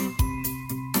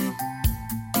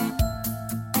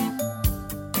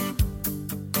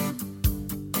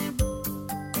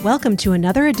Welcome to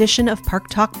another edition of Park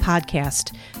Talk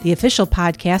Podcast, the official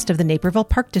podcast of the Naperville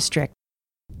Park District.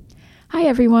 Hi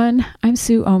everyone, I'm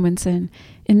Sue Omenson.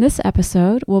 In this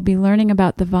episode, we'll be learning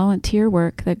about the volunteer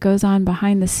work that goes on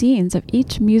behind the scenes of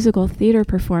each musical theater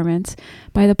performance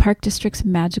by the Park District's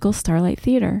Magical Starlight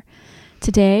Theater.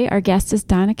 Today, our guest is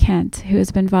Donna Kent, who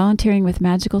has been volunteering with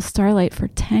Magical Starlight for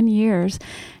 10 years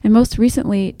and most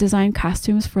recently designed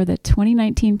costumes for the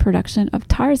 2019 production of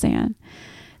Tarzan.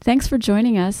 Thanks for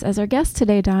joining us as our guest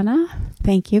today, Donna.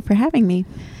 Thank you for having me.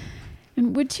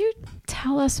 And would you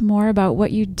tell us more about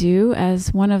what you do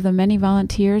as one of the many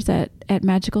volunteers at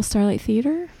Magical Starlight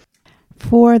Theater?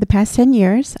 For the past 10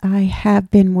 years, I have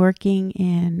been working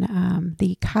in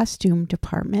the costume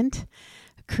department,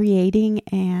 creating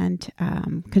and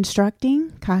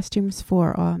constructing costumes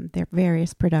for their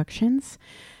various productions.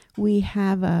 We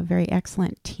have a very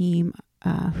excellent team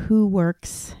who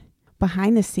works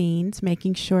behind the scenes,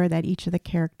 making sure that each of the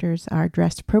characters are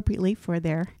dressed appropriately for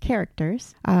their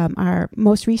characters. Our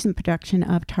most recent production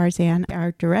of Tarzan,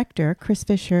 our director, Chris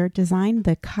Fisher, designed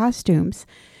the costumes.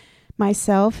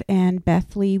 Myself and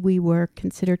Beth Lee, we were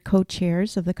considered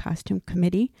co-chairs of the costume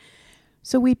committee.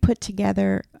 So we put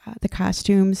together the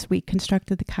costumes, we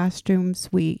constructed the costumes,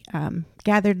 we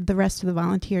gathered the rest of the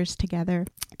volunteers together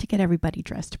to get everybody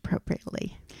dressed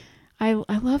appropriately. I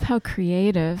love how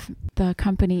creative the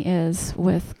company is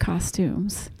with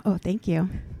costumes. Oh, thank you.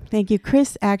 Thank you.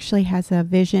 Chris actually has a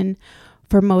vision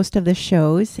for most of the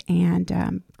shows,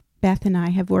 and Beth and I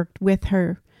have worked with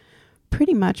her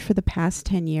pretty much for the past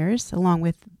 10 years, along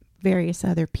with various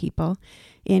other people,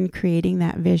 in creating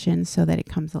that vision so that it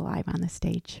comes alive on the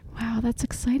stage. Wow, that's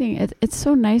exciting. It's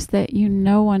so nice that you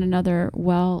know one another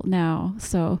well now.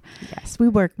 So yes, we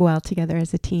work well together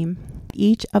as a team.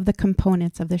 Each of the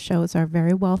components of the shows are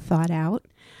very well thought out,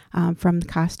 from the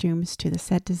costumes to the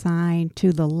set design,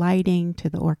 to the lighting, to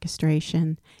the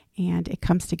orchestration, and it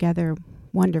comes together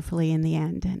wonderfully in the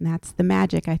end. And that's the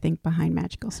magic, I think, behind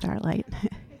Magical Starlight.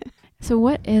 So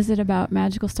what is it about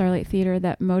Magical Starlight Theater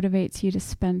that motivates you to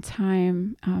spend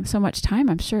time, so much time?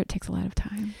 I'm sure it takes a lot of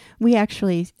time. We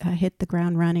actually hit the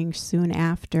ground running soon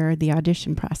after the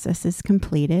audition process is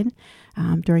completed.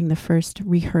 During the first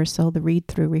rehearsal, the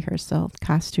read-through rehearsal, the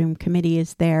costume committee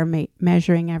is there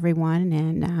measuring everyone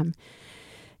and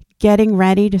getting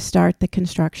ready to start the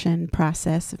construction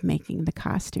process of making the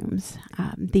costumes.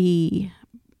 A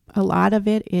lot of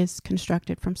it is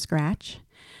constructed from scratch.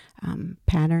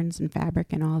 Patterns and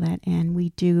fabric and all that, and we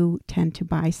do tend to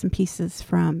buy some pieces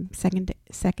from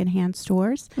secondhand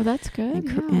stores. Well, that's good.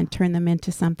 And turn them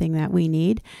into something that we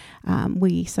need.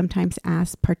 We sometimes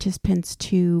ask participants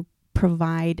to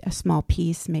provide a small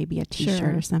piece, maybe a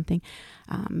T-shirt or something,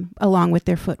 along with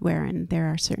their footwear, and there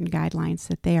are certain guidelines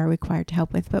that they are required to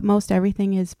help with. But most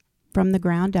everything is from the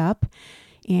ground up,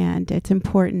 and it's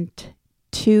important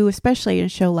to, especially in a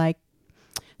show like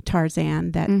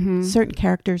Tarzan, that certain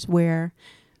characters wear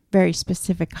very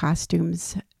specific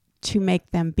costumes to make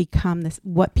them become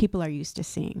what people are used to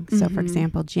seeing. So, for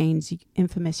example, Jane's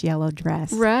infamous yellow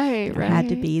dress had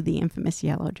to be the infamous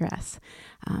yellow dress.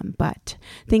 But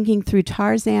thinking through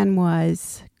Tarzan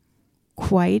was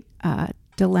quite a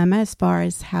dilemma as far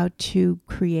as how to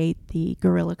create the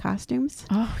gorilla costumes.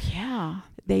 Oh, yeah.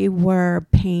 They were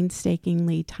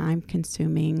painstakingly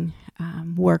time-consuming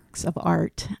works of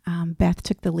art. Beth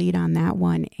took the lead on that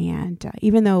one, and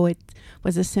even though it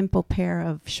was a simple pair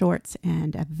of shorts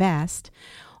and a vest,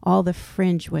 all the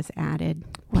fringe was added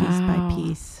piece by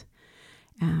piece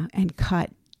and cut.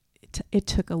 It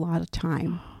took a lot of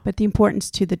time. But the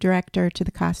importance to the director, to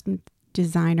the costume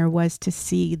designer, was to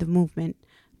see the movement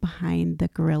behind the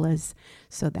gorillas,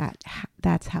 so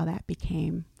that's how that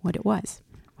became what it was.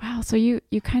 Wow, so you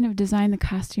kind of design the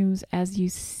costumes as you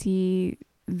see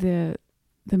the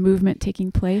movement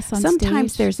taking place on stage?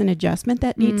 Sometimes there's an adjustment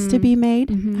that needs to be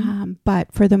made,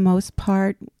 but for the most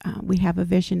part, we have a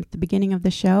vision at the beginning of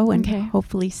the show and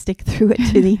hopefully stick through it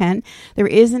to the end. There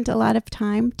isn't a lot of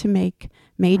time to make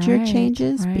major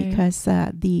changes because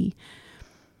the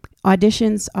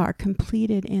auditions are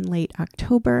completed in late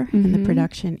October and the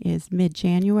production is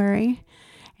mid-January.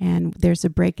 And there's a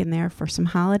break in there for some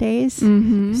holidays.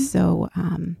 So,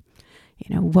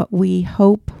 what we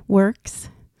hope works.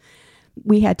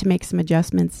 We had to make some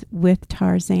adjustments with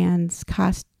Tarzan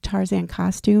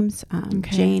costumes.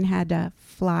 Jane had to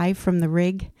fly from the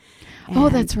rig. Oh,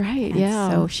 that's right.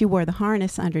 Yeah. So she wore the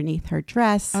harness underneath her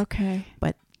dress. Okay.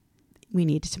 But we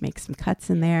needed to make some cuts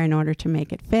in there in order to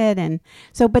make it fit. And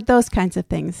so, but those kinds of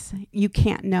things you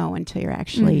can't know until you're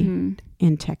actually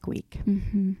in Tech Week.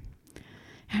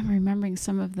 I'm remembering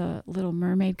some of the Little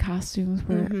Mermaid costumes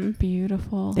were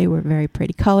beautiful. They were very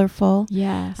pretty, colorful.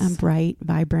 Yes. Bright,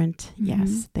 vibrant.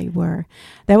 Yes, they were.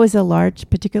 That was a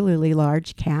particularly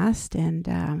large cast, and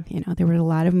there were a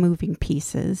lot of moving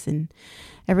pieces, and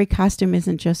every costume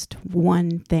isn't just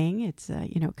one thing. It's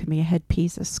it could be a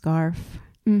headpiece, a scarf,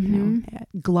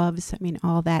 gloves. I mean,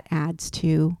 all that adds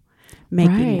to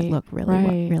making it look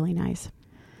really nice.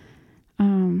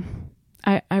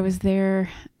 I was there,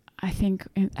 I think,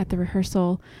 at the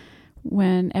rehearsal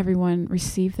when everyone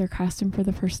received their costume for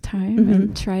the first time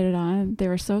and tried it on. They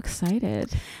were so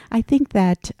excited. I think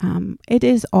that it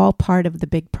is all part of the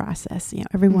big process.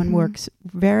 Everyone works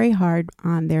very hard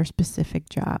on their specific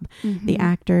job. The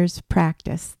actors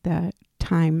practice the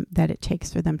time that it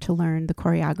takes for them to learn the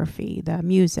choreography, the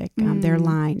music, their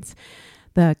lines.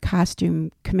 The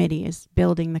costume committee is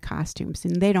building the costumes,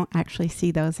 and they don't actually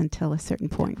see those until a certain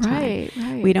point in time.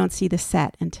 Right. We don't see the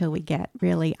set until we get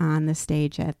really on the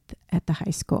stage at the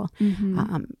high school.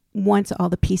 Once all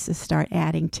the pieces start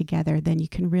adding together, then you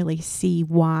can really see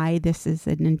why this is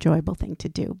an enjoyable thing to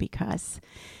do, because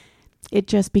it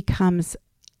just becomes,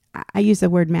 I use the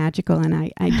word magical, and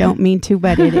I don't mean to,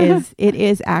 but it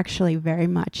is actually very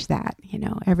much that.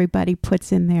 Everybody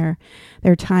puts in their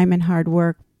time and hard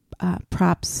work.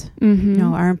 Props,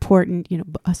 are important.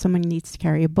 Someone needs to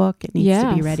carry a book. It needs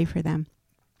to be ready for them.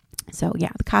 So,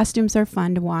 the costumes are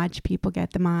fun to watch. People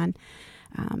get them on.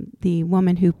 The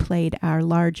woman who played our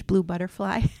large blue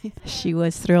butterfly, she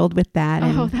was thrilled with that.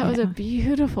 That was a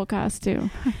beautiful costume.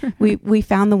 we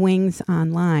found the wings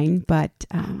online, but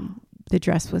the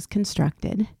dress was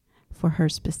constructed for her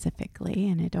specifically,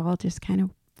 and it all just kind of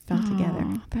fell together.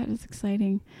 That is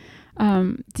exciting.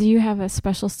 Do you have a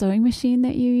special sewing machine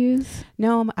that you use?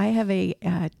 No, I have a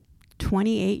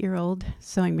 28-year-old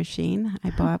sewing machine I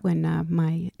bought when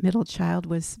my middle child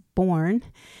was born,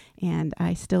 and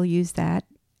I still use that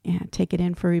and take it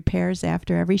in for repairs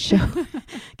after every show.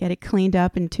 Get it cleaned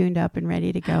up and tuned up and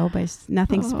ready to go, but it's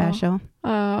nothing special.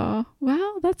 Oh,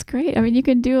 wow, that's great. I mean, you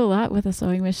can do a lot with a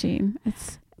sewing machine.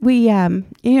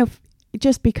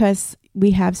 Just because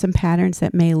we have some patterns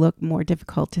that may look more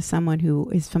difficult to someone who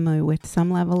is familiar with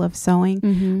some level of sewing,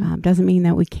 doesn't mean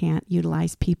that we can't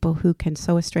utilize people who can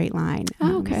sew a straight line.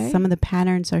 Okay. Some of the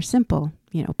patterns are simple,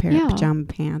 pair of pajama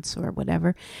pants or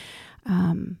whatever.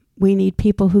 We need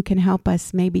people who can help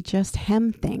us maybe just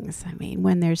hem things. I mean,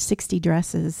 when there's 60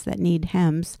 dresses that need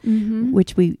hems,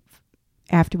 which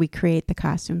after we create the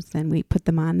costumes, then we put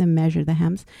them on them, measure the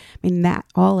hems. I mean,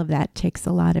 all of that takes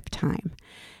a lot of time.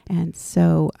 And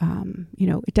so,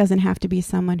 it doesn't have to be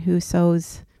someone who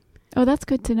sews. Oh, that's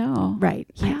good to know. Right.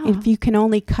 Yeah. If you can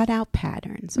only cut out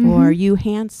patterns or you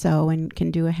hand sew and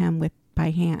can do a hem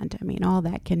by hand, I mean, all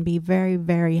that can be very,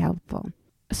 very helpful.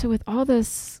 So with all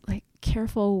this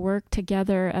careful work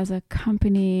together as a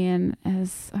company and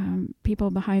as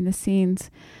people behind the scenes,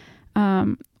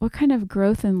 what kind of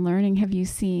growth and learning have you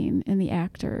seen in the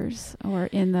actors or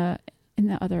in the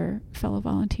other fellow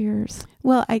volunteers?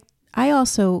 Well, I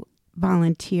also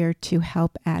volunteer to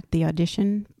help at the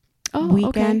audition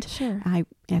weekend. Okay, sure.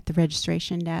 At the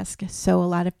registration desk. So a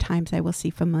lot of times I will see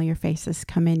familiar faces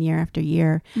come in year after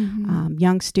year.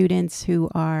 Young students who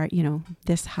are,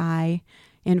 this high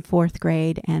in 4th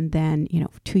grade, and then,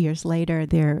 2 years later,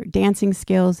 their dancing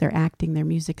skills, their acting, their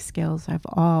music skills have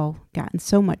all gotten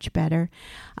so much better.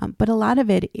 But a lot of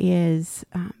it is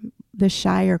the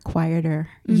shyer, quieter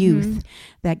youth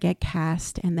that get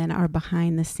cast and then are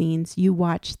behind the scenes. You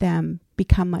watch them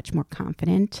become much more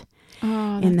confident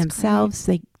in themselves.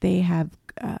 Great. They have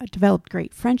developed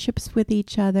great friendships with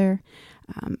each other.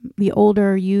 The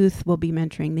older youth will be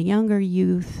mentoring the younger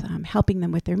youth, helping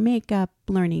them with their makeup,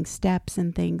 learning steps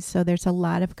and things. So there's a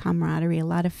lot of camaraderie, a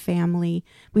lot of family.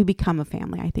 We become a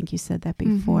family. I think you said that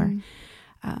before.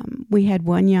 We had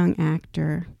one young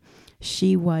actor.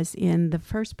 She was in the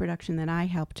first production that I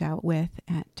helped out with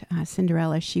at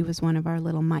Cinderella. She was one of our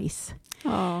little mice.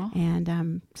 Oh.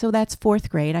 And so that's 4th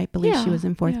grade. I believe she was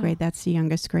in 4th grade. That's the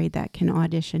youngest grade that can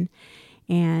audition.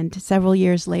 And several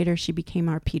years later, she became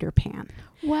our Peter Pan.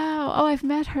 Wow. Oh, I've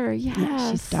met her. Yes.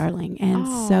 Yeah, she's darling. And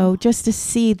so just to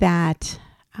see that.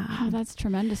 That's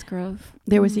tremendous growth.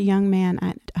 There was a young man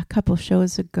a couple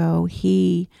shows ago.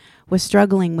 He was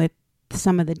struggling with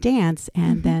some of the dance,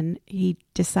 and then he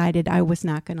decided I was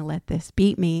not going to let this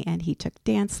beat me, and he took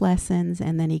dance lessons,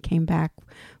 and then he came back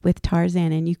with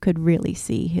Tarzan, and you could really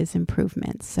see his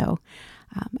improvements. So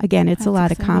again, it's a lot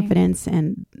of confidence,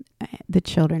 and the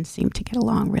children seem to get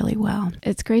along really well.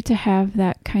 It's great to have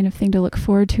that kind of thing to look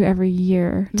forward to every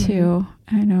year too.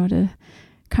 I know, to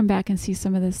come back and see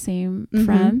some of the same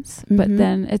friends, but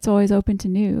then it's always open to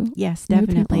new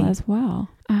definitely people as well.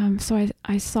 So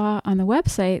I saw on the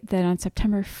website that on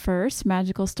September 1st,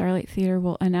 Magical Starlight Theater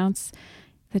will announce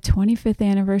the 25th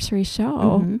anniversary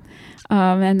show,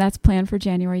 and that's planned for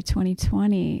January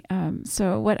 2020.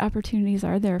 So what opportunities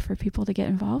are there for people to get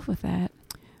involved with that?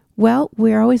 Well,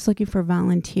 we're always looking for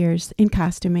volunteers in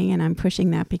costuming, and I'm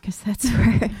pushing that because that's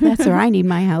where I need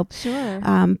my help. Sure.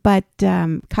 But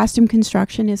costume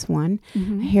construction is one.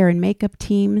 Hair and makeup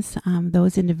teams,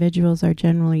 those individuals are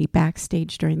generally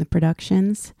backstage during the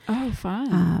productions. Oh,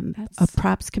 fun. A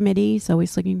props committee is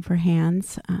always looking for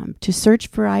hands to search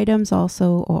for items,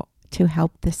 also or to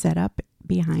help the setup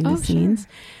behind the scenes. Sure.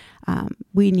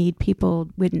 We need people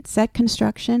with set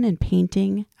construction and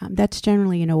painting. That's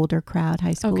generally an older crowd,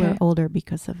 high school or older,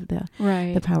 because of the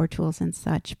power tools and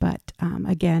such. But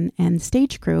again, and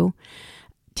stage crew,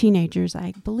 teenagers,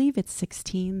 I believe it's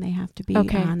 16, they have to be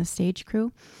on the stage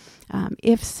crew.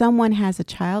 If someone has a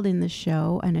child in the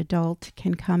show, an adult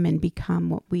can come and become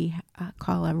what we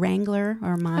call a wrangler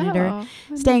or monitor,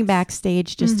 staying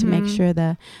backstage just to make sure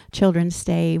the children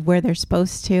stay where they're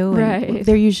supposed to. And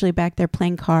they're usually back there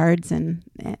playing cards and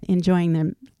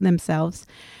enjoying themselves.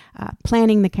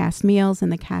 Planning the cast meals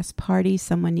and the cast parties,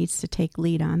 someone needs to take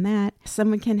lead on that.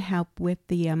 Someone can help with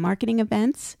the marketing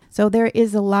events. So there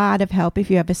is a lot of help. If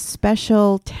you have a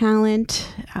special talent,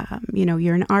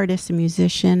 you're an artist, a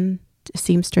musician, a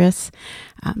seamstress,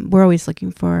 we're always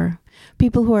looking for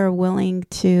people who are willing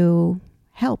to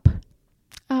help.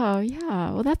 Oh,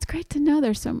 yeah. Well, that's great to know.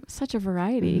 There's such a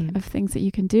variety of things that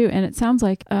you can do. And it sounds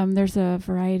like there's a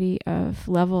variety of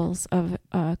levels of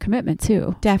commitment,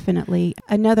 too. Definitely.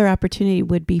 Another opportunity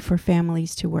would be for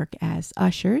families to work as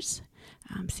ushers,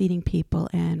 seating people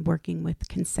and working with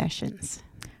concessions.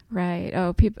 Right.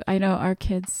 Oh, I know our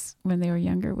kids, when they were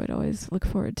younger, would always look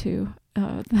forward to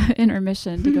the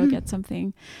intermission to go get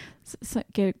something,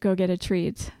 go get a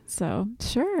treat. So,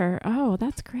 sure. Oh,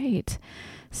 that's great.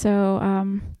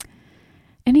 So,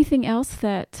 anything else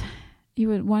that you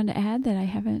would want to add that I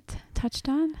haven't touched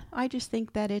on? I just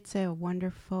think that it's a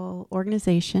wonderful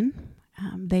organization.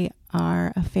 They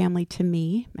are a family to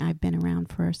me. I've been around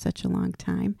for such a long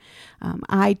time.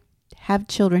 I have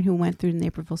children who went through the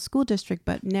Naperville School District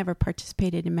but never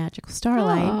participated in Magical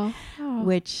Starlight,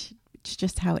 which is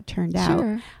just how it turned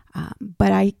out.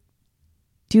 But I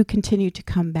do continue to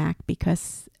come back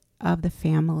because of the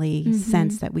family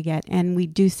sense that we get. And we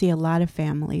do see a lot of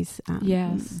families.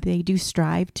 They do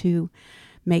strive to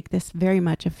make this very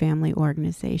much a family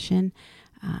organization.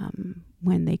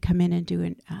 When they come in and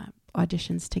do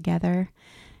auditions together,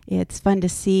 it's fun to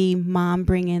see mom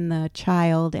bring in the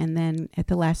child and then at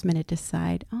the last minute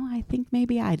decide, I think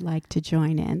maybe I'd like to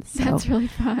join in. So that's really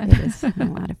fun. It is a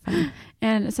lot of fun.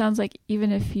 And it sounds like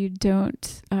even if you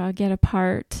don't get a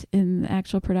part in the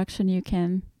actual production, you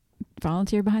can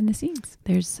volunteer behind the scenes.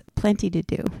 There's plenty to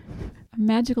do.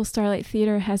 Magical Starlight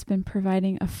Theater has been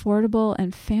providing affordable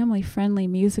and family-friendly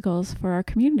musicals for our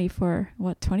community for,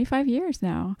 25 years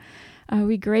now.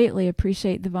 We greatly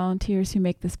appreciate the volunteers who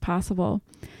make this possible.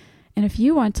 And if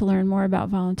you want to learn more about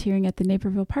volunteering at the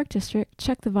Naperville Park District,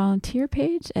 check the volunteer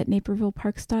page at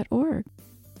napervilleparks.org.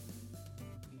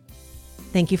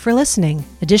 Thank you for listening.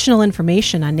 Additional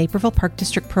information on Naperville Park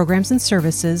District programs and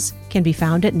services can be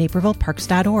found at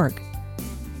napervilleparks.org.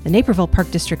 The Naperville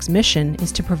Park District's mission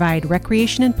is to provide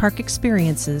recreation and park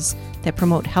experiences that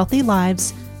promote healthy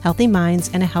lives, healthy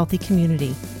minds, and a healthy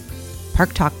community.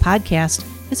 Park Talk Podcast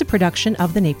is a production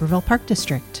of the Naperville Park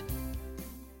District.